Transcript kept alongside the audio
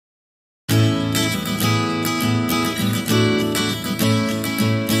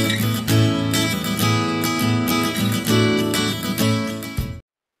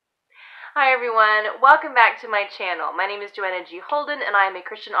everyone, welcome back to my channel. My name is Joanna Holden and I am a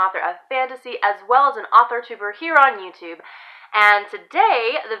Christian author of fantasy as well as an author-tuber here on YouTube. And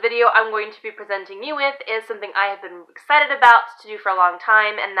today, the video I'm going to be presenting you with is something I have been excited about to do for a long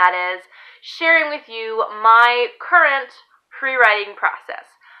time, and that is sharing with you my current pre-writing process.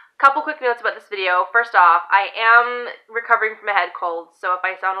 Couple quick notes about this video. First off, I am recovering from a head cold, so if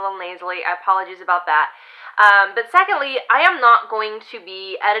I sound a little nasally, I apologize about that. But secondly, I am not going to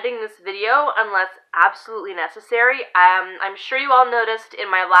be editing this video unless absolutely necessary. I'm sure you all noticed in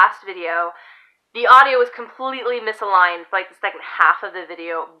my last video, the audio was completely misaligned for like the second half of the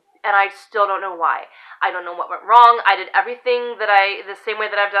video, and I still don't know why. I don't know what went wrong. I did everything the same way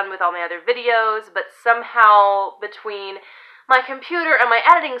that I've done with all my other videos, but somehow between my computer and my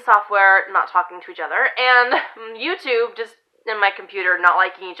editing software not talking to each other, and YouTube and my computer not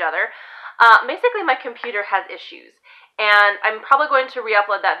liking each other, basically my computer has issues, and I'm probably going to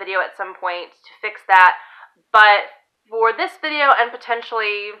re-upload that video at some point to fix that. But for this video and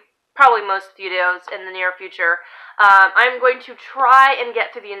potentially probably most videos in the near future, I'm going to try and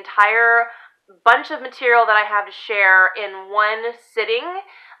get through the entire bunch of material that I have to share in one sitting,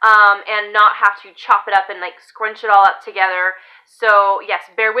 and not have to chop it up and like scrunch it all up together. So yes,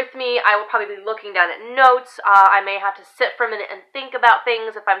 bear with me. I will probably be looking down at notes. I may have to sit for a minute and think about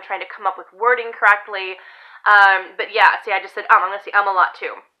things if I'm trying to come up with wording correctly. But yeah, see, I just said I'm going to say a lot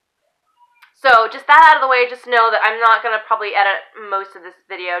too. So just that out of the way, just know that I'm not going to probably edit most of this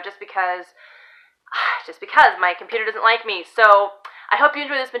video just because my computer doesn't like me. So I hope you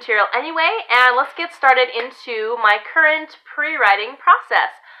enjoy this material anyway, and let's get started into my current pre-writing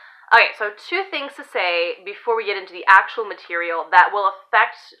process. Okay, so two things to say before we get into the actual material that will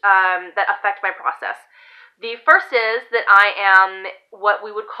affect my process. The first is that I am what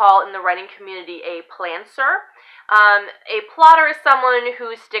we would call in the writing community a plantser. A plotter is someone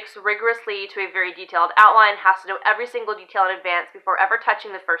who sticks rigorously to a very detailed outline, has to know every single detail in advance before ever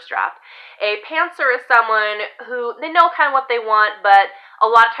touching the first draft. A pantser is someone who, they know kind of what they want, but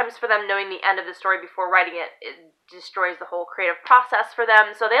a lot of times for them, knowing the end of the story before writing it, it destroys the whole creative process for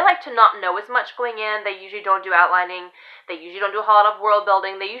them. So they like to not know as much going in. They usually don't do outlining. They usually don't do a whole lot of world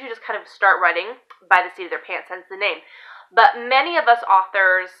building. They usually just kind of start writing by the seat of their pants, hence the name. But many of us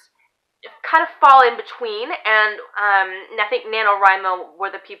authors kind of fall in between, and I think NaNoWriMo were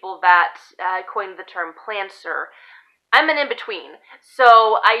the people that coined the term plantser. I'm an in-between.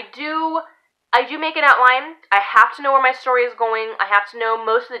 So I do make an outline. I have to know where my story is going. I have to know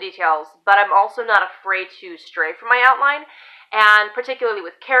most of the details, but I'm also not afraid to stray from my outline, and particularly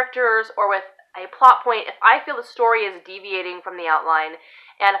with characters or with a plot point, if I feel the story is deviating from the outline,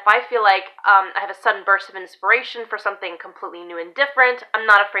 and if I feel like I have a sudden burst of inspiration for something completely new and different, I'm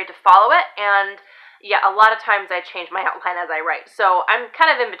not afraid to follow it, and yeah, a lot of times I change my outline as I write, so I'm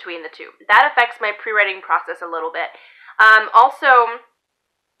kind of in between the two. That affects my pre-writing process a little bit. Also,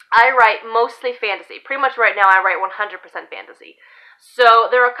 I write mostly fantasy. Pretty much right now I write 100% fantasy. So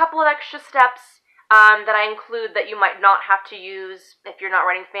there are a couple of extra steps that I include that you might not have to use if you're not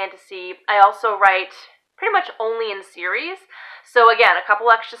writing fantasy. I also write pretty much only in series. So again, a couple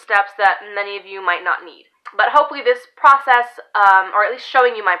extra steps that many of you might not need. But hopefully this process, or at least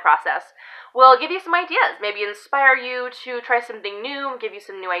showing you my process, will give you some ideas, maybe inspire you to try something new, give you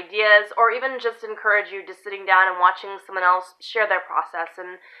some new ideas, or even just encourage you to sitting down and watching someone else share their process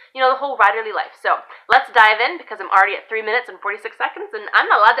and, you know, the whole writerly life. So let's dive in, because I'm already at 3 minutes and 46 seconds, and I'm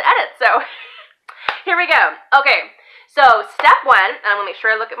not allowed to edit, so here we go. Okay, so step one, and I'm going to make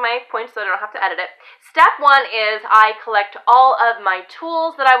sure I look at my points so I don't have to edit it. Step one is I collect all of my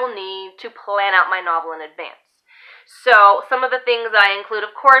tools that I will need to plan out my novel in advance. So some of the things that I include,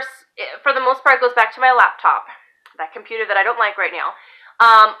 of course, for the most part, goes back to my laptop, that computer that I don't like right now.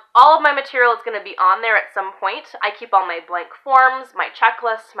 All of my material is going to be on there at some point. I keep all my blank forms, my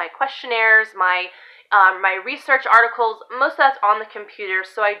checklists, my questionnaires, my research articles. Most of that's on the computer,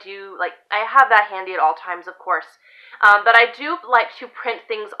 so I have that handy at all times, of course. But I do like to print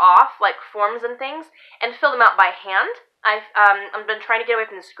things off, like forms and things, and fill them out by hand. I've been trying to get away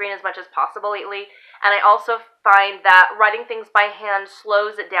from the screen as much as possible lately, and I also find that writing things by hand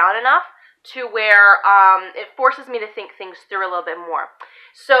slows it down enough to where it forces me to think things through a little bit more.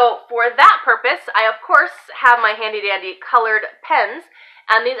 So for that purpose, I of course have my handy-dandy colored pens,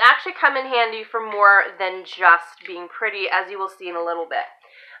 and these actually come in handy for more than just being pretty, as you will see in a little bit.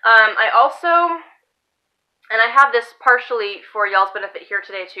 And I have this partially for y'all's benefit here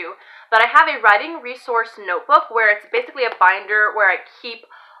today too, but I have a writing resource notebook where it's basically a binder where I keep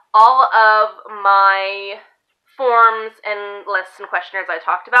all of my forms and lists and questionnaires I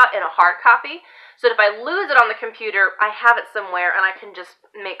talked about in a hard copy, so that if I lose it on the computer, I have it somewhere and I can just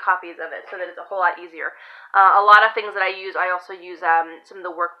make copies of it so that it's a whole lot easier. A lot of things that I also use some of the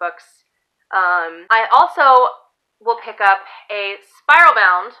workbooks. I also will pick up a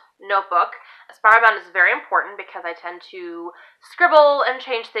spiral-bound notebook. A spiral-bound is very important because I tend to scribble and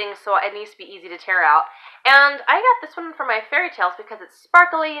change things, so it needs to be easy to tear out. And I got this one for my fairy tales because it's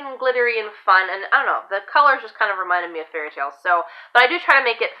sparkly and glittery and fun, and I don't know, the colors just kind of reminded me of fairy tales. So, but I do try to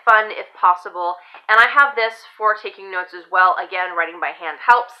make it fun if possible, and I have this for taking notes as well. Again, writing by hand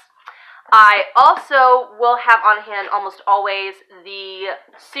helps. I also will have on hand almost always the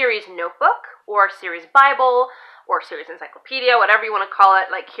series notebook or series Bible or series encyclopedia, whatever you want to call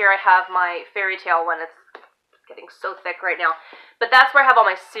it. Like here I have my fairy tale one. It's getting so thick right now. But that's where I have all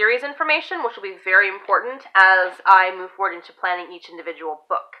my series information, which will be very important as I move forward into planning each individual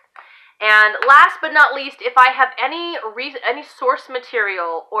book. And last but not least, if I have any source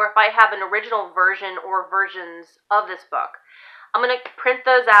material, or if I have an original version or versions of this book, I'm going to print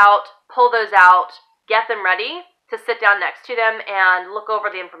those out, pull those out, get them ready to sit down next to them and look over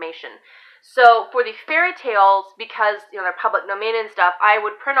the information. So for the fairy tales, because they're public domain and stuff, I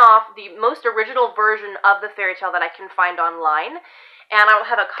would print off the most original version of the fairy tale that I can find online, and I will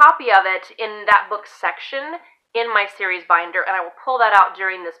have a copy of it in that book section in my series binder, and I will pull that out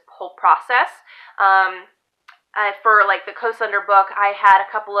during this whole process. For like the Co-Slender book, I had a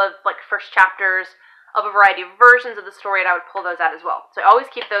couple of first chapters of a variety of versions of the story, and I would pull those out as well. So I always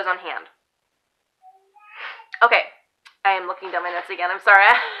keep those on hand. Okay. I am looking down my notes again. I'm sorry.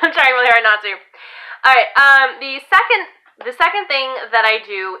 I'm trying really hard not to. All right. The second thing that I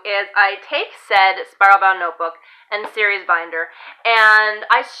do is I take said spiral-bound notebook and series binder, and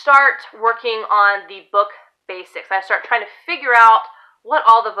I start working on the book basics. I start trying to figure out what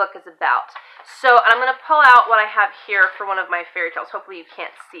all the book is about. So I'm going to pull out what I have here for one of my fairy tales. Hopefully you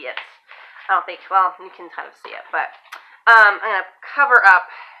can't see it. I don't think, well, you can kind of see it, but I'm going to cover up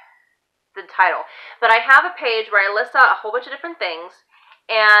the title. But I have a page where I list out a whole bunch of different things,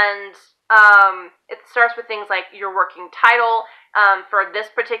 and it starts with things like your working title. For this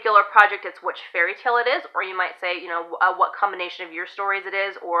particular project, it's which fairy tale it is, or you might say, what combination of your stories it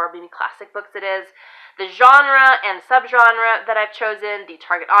is, or maybe classic books it is. The genre and subgenre that I've chosen, the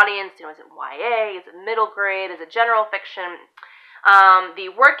target audience, is it YA, is it middle grade, is it general fiction?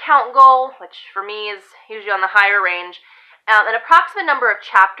 The word count goal, which for me is usually on the higher range. An approximate number of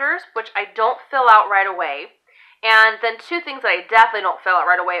chapters, which I don't fill out right away. And then two things that I definitely don't fill out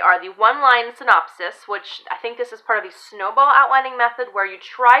right away are the one-line synopsis, which I think this is part of the snowball outlining method, where you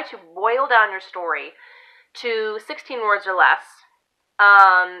try to boil down your story to 16 words or less,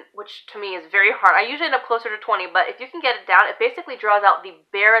 which to me is very hard. I usually end up closer to 20, but if you can get it down, it basically draws out the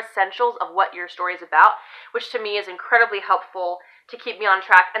bare essentials of what your story is about, which to me is incredibly helpful to keep me on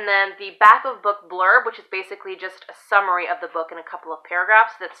track. And then the back of book blurb, which is basically just a summary of the book in a couple of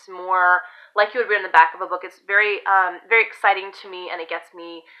paragraphs. That's more like you would read in the back of a book. It's very, very exciting to me, and it gets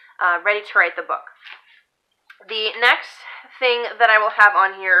me ready to write the book. The next thing that I will have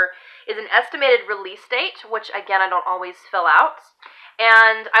on here is an estimated release date, which again I don't always fill out.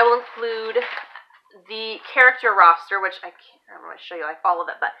 And I will include the character roster, which I don't want to show you all of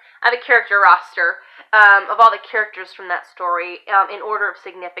it, but I have a character roster of all the characters from that story in order of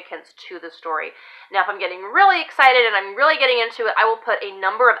significance to the story. Now, if I'm getting really excited and I'm really getting into it, I will put a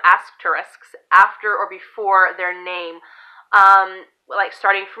number of asterisks after or before their name,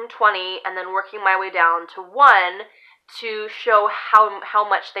 starting from 20 and then working my way down to 1 to show how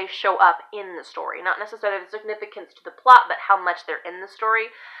much they show up in the story. Not necessarily the significance to the plot, but how much they're in the story.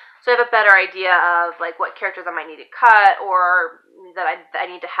 So I have a better idea of what characters I might need to cut, or that I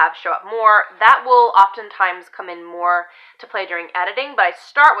need to have show up more. That will oftentimes come in more to play during editing, but I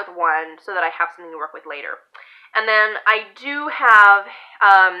start with 1 so that I have something to work with later. And then I do have,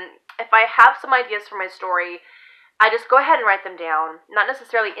 if I have some ideas for my story, I just go ahead and write them down, not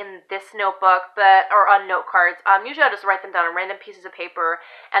necessarily in this notebook, or on note cards. Usually I'll just write them down on random pieces of paper,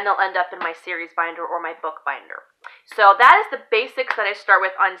 and they'll end up in my series binder or my book binder. So that is the basics that I start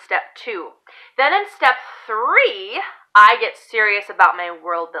with on step 2. Then in step 3, I get serious about my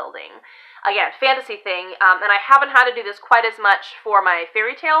world building. Again, fantasy thing, and I haven't had to do this quite as much for my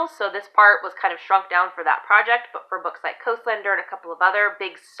fairy tales, so this part was kind of shrunk down for that project, but for books like Co-Slender and a couple of other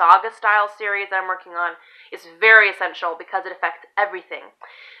big saga-style series that I'm working on, it's very essential because it affects everything.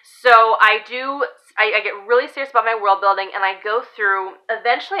 So I get really serious about my world building, and I go through,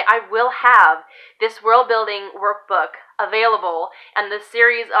 eventually I will have this world building workbook available, and the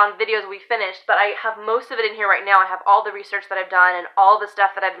series on videos we finished, but I have most of it in here right now. I have all the research that I've done and all the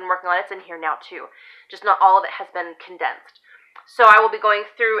stuff that I've been working on. It's in here now too, just not all of it has been condensed. So I will be going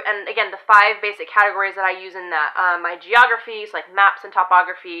through, and again, the 5 basic categories that I use in that, my geography, so like maps and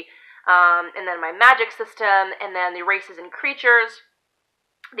topography, and then my magic system, and then the races and creatures,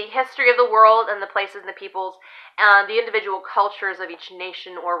 the history of the world and the places and the peoples, and the individual cultures of each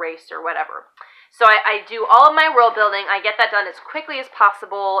nation or race or whatever. So I do all of my world building. I get that done as quickly as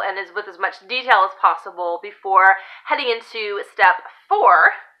possible and with as much detail as possible before heading into step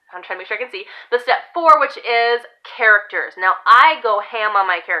 4. I'm trying to make sure I can see. The step 4, which is characters. Now, I go ham on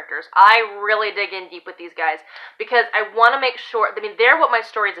my characters. I really dig in deep with these guys because I want to make sure, I mean, they're what my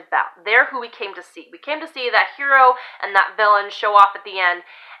story is about. They're who we came to see. We came to see that hero and that villain show off at the end,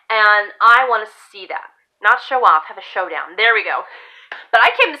 and I want to see that. Not show off, have a showdown. There we go. But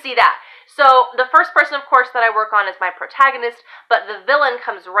I came to see that. So the first person, of course, that I work on is my protagonist, but the villain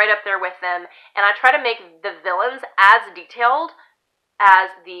comes right up there with them, and I try to make the villains as detailed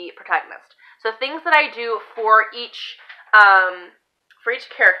as the protagonist. So things that I do for each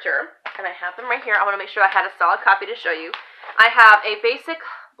character, and I have them right here. I want to make sure I had a solid copy to show you. I have a basic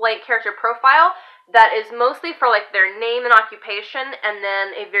blank character profile that is mostly for like their name and occupation, and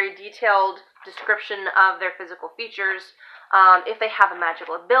then a very detailed description of their physical features. If they have a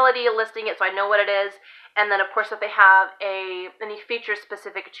magical ability, listing it so I know what it is, and then of course if they have any features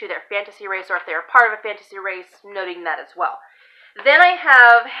specific to their fantasy race, or if they're a part of a fantasy race, noting that as well. Then I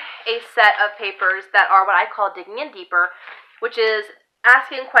have a set of papers that are what I call digging in deeper, which is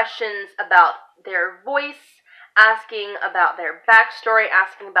asking questions about their voice, asking about their backstory,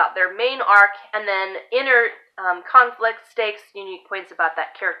 asking about their main arc, and then inner conflict, stakes, unique points about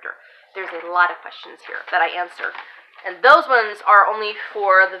that character. There's a lot of questions here that I answer. And those ones are only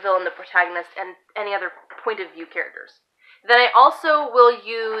for the villain, the protagonist, and any other point of view characters. Then I also will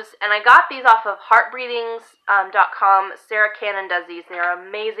use, and I got these off of heartbreathings.com. Sarah Cannon does these. They are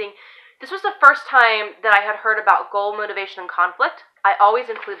amazing. This was the first time that I had heard about goal, motivation, and conflict. I always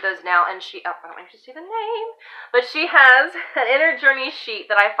include those now, and I don't want you to see the name, but she has an inner journey sheet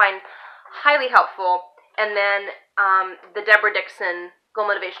that I find highly helpful, and then the Deborah Dixon goal,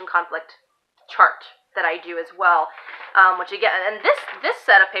 motivation, conflict chart that I do as well, which again, and this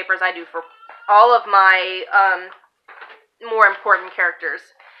set of papers I do for all of my more important characters.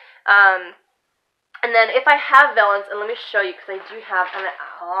 And then if I have villains, and let me show you, because I do have,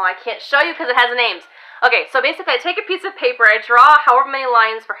 I can't show you because it has names. Okay, so basically I take a piece of paper, I draw however many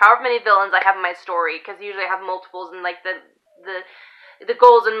lines for however many villains I have in my story, because usually I have multiples and like the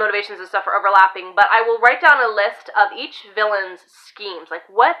goals and motivations and stuff are overlapping, but I will write down a list of each villain's schemes, like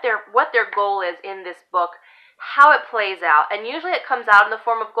what their goal is in this book, how it plays out, and usually it comes out in the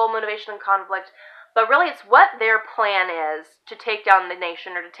form of goal, motivation, and conflict. But really, it's what their plan is to take down the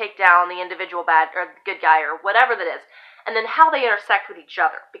nation, or to take down the individual bad or good guy, or whatever that is, and then how they intersect with each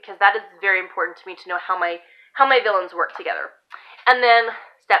other, because that is very important to me to know how my villains work together. And then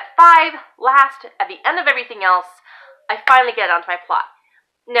step 5, last, at the end of everything else, I finally get onto my plot.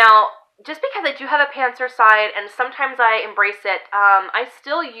 Now, just because I do have a pantser side, and sometimes I embrace it, I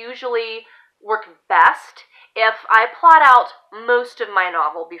still usually work best if I plot out most of my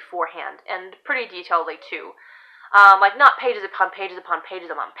novel beforehand, and pretty detailedly too. Like not pages upon pages upon pages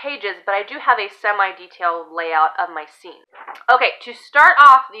upon pages, but I do have a semi-detailed layout of my scene. Okay, to start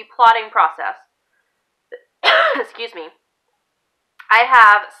off the plotting process, excuse me, I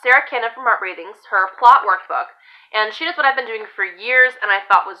have Sarah Cannon from Heart Breathings, her plot workbook, and she does what I've been doing for years, and I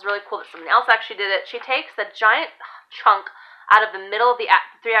thought was really cool that someone else actually did it. She takes the giant chunk out of the middle of the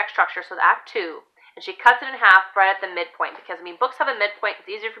 3-act structure, so the Act 2, and she cuts it in half right at the midpoint, because, I mean, books have a midpoint.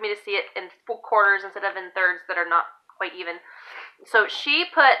 It's easier for me to see it in quarters instead of in thirds that are not quite even. So she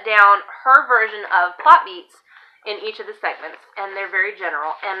put down her version of plot beats in each of the segments, and they're very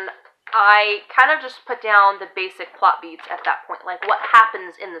general, and I kind of just put down the basic plot beats at that point, like what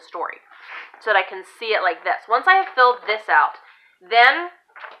happens in the story, so that I can see it like this. Once I have filled this out, then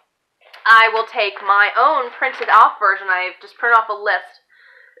I will take my own printed off version. I've just printed off a list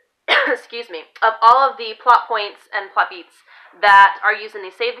excuse me, of all of the plot points and plot beats that are used in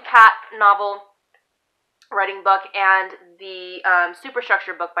the Save the Cat novel writing book and the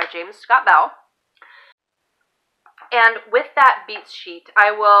Superstructure book by James Scott Bell. And with that beats sheet,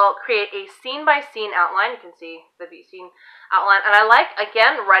 I will create a scene-by-scene outline. You can see the beat scene outline. And I like,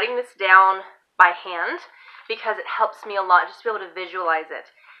 again, writing this down by hand because it helps me a lot just to be able to visualize it.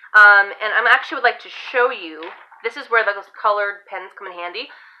 And I actually would like to show you, this is where those colored pens come in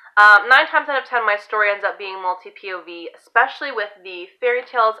handy. 9 times out of 10, my story ends up being multi-POV, especially with the fairy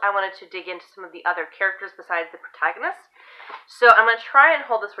tales. I wanted to dig into some of the other characters besides the protagonist. So I'm going to try and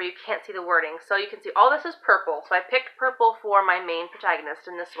hold this where you can't see the wording. So you can see all this is purple. So I picked purple for my main protagonist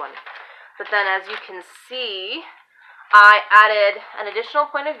in this one. But then as you can see, I added an additional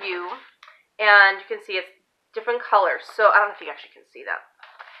point of view, and you can see it's different colors. So I don't know if you actually can see that.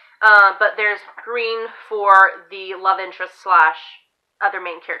 But there's green for the love interest slash other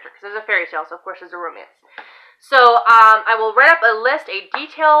main character, because there's a fairy tale, so of course there's a romance. So I will write up a list, a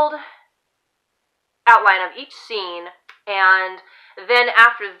detailed outline of each scene, and then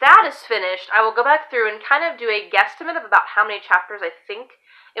after that is finished, I will go back through and kind of do a guesstimate of about how many chapters I think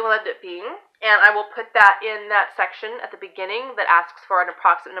it will end up being, and I will put that in that section at the beginning that asks for an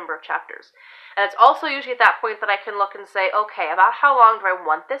approximate number of chapters. And it's also usually at that point that I can look and say, okay, about how long do I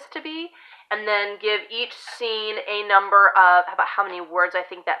want this to be, and then give each scene a number of about how many words I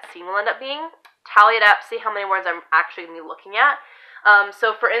think that scene will end up being, tally it up, see how many words I'm actually going to be looking at.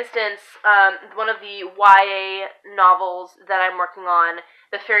 So for instance, one of the YA novels that I'm working on,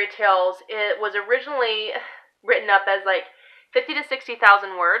 the fairy tales, it was originally written up as like 50 to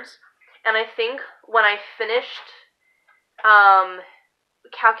 60,000 words, and I think when I finished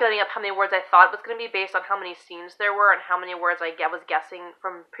calculating up how many words I thought it was going to be based on how many scenes there were and how many words I was guessing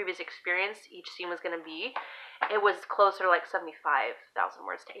from previous experience each scene was going to be, it was closer to like 75,000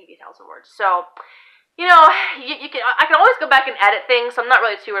 words to 80,000 words. So, you know, I can always go back and edit things, so I'm not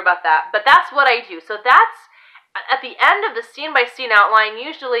really too worried about that, but that's what I do. So that's, at the end of the scene-by-scene outline,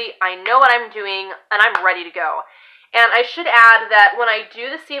 usually I know what I'm doing and I'm ready to go. And I should add that when I do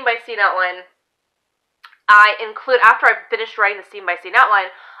the scene-by-scene outline, I include, after I've finished writing the scene-by-scene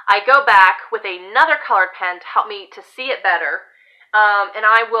outline, I go back with another colored pen to help me to see it better, and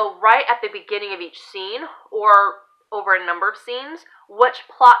I will write at the beginning of each scene, or over a number of scenes, which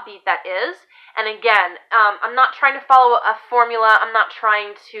plot beat that is. And again, I'm not trying to follow a formula, I'm not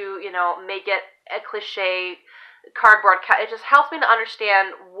trying to, you know, make it a cliche cardboard cut. It just helps me to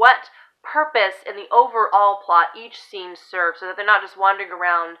understand what purpose in the overall plot each scene serves, so that they're not just wandering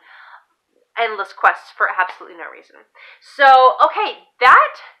around endless quests for absolutely no reason. So, okay,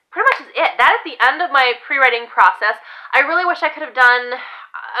 that pretty much is it. That is the end of my pre-writing process. I really wish I could have done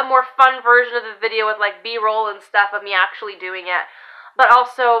a more fun version of the video with like B-roll and stuff of me actually doing it. But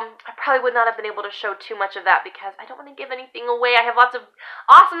also, I probably would not have been able to show too much of that because I don't want to give anything away. I have lots of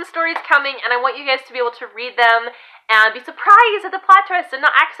awesome stories coming, and I want you guys to be able to read them and be surprised at the plot twists and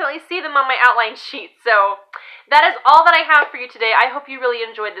not accidentally see them on my outline sheet. So that is all that I have for you today. I hope you really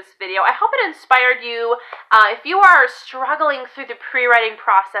enjoyed this video. I hope it inspired you. If you are struggling through the pre-writing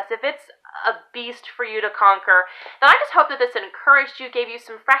process, if it's a beast for you to conquer, then I just hope that this encouraged you, gave you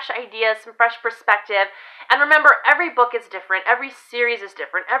some fresh ideas, some fresh perspective. And remember, every book is different, every series is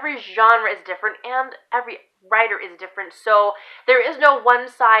different, every genre is different, and every writer is different, so there is no one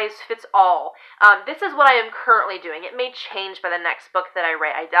size fits all. This is what I am currently doing. It may change by the next book that I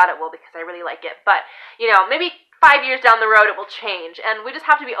write. I doubt it will because I really like it, but, you know, maybe 5 years down the road it will change, and we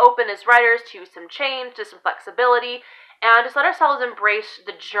just have to be open as writers to some change, to some flexibility, and just let ourselves embrace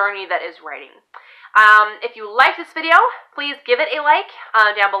the journey that is writing. If you like this video, please give it a like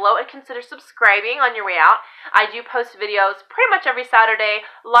down below and consider subscribing on your way out. I do post videos pretty much every Saturday,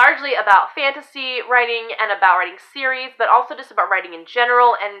 largely about fantasy writing and about writing series, but also just about writing in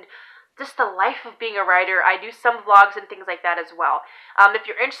general and just the life of being a writer. I do some vlogs and things like that as well. If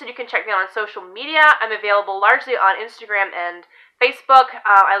you're interested, you can check me out on social media. I'm available largely on Instagram and Facebook.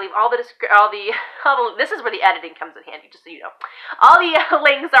 I leave all the this is where the editing comes in handy, just so you know. All the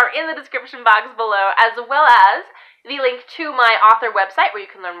links are in the description box below, as well as the link to my author website where you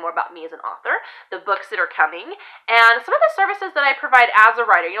can learn more about me as an author, the books that are coming, and some of the services that I provide as a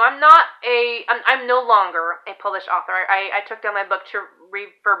writer. You know, I'm no longer a published author. I took down my book to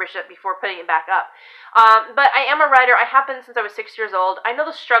refurbish it before putting it back up. But I am a writer. I have been since I was 6 years old. I know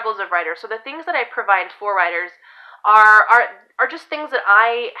the struggles of writers, so the things that I provide for writers are just things that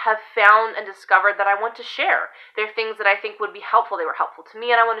I have found and discovered that I want to share. They're things that I think would be helpful. They were helpful to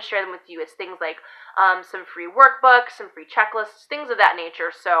me, and I want to share them with you. It's things like some free workbooks, some free checklists, things of that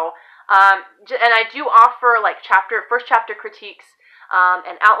nature. So, and I do offer like first chapter critiques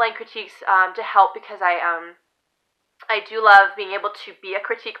and outline critiques to help, because I do love being able to be a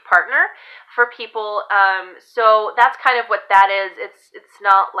critique partner for people. So that's kind of what that is. It's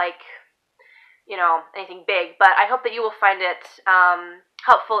not like, you know, anything big, but I hope that you will find it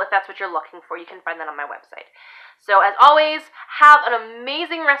helpful if that's what you're looking for. You can find that on my website. So as always, have an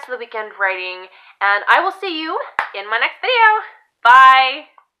amazing rest of the weekend writing, and I will see you in my next video.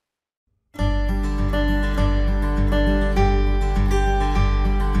 Bye!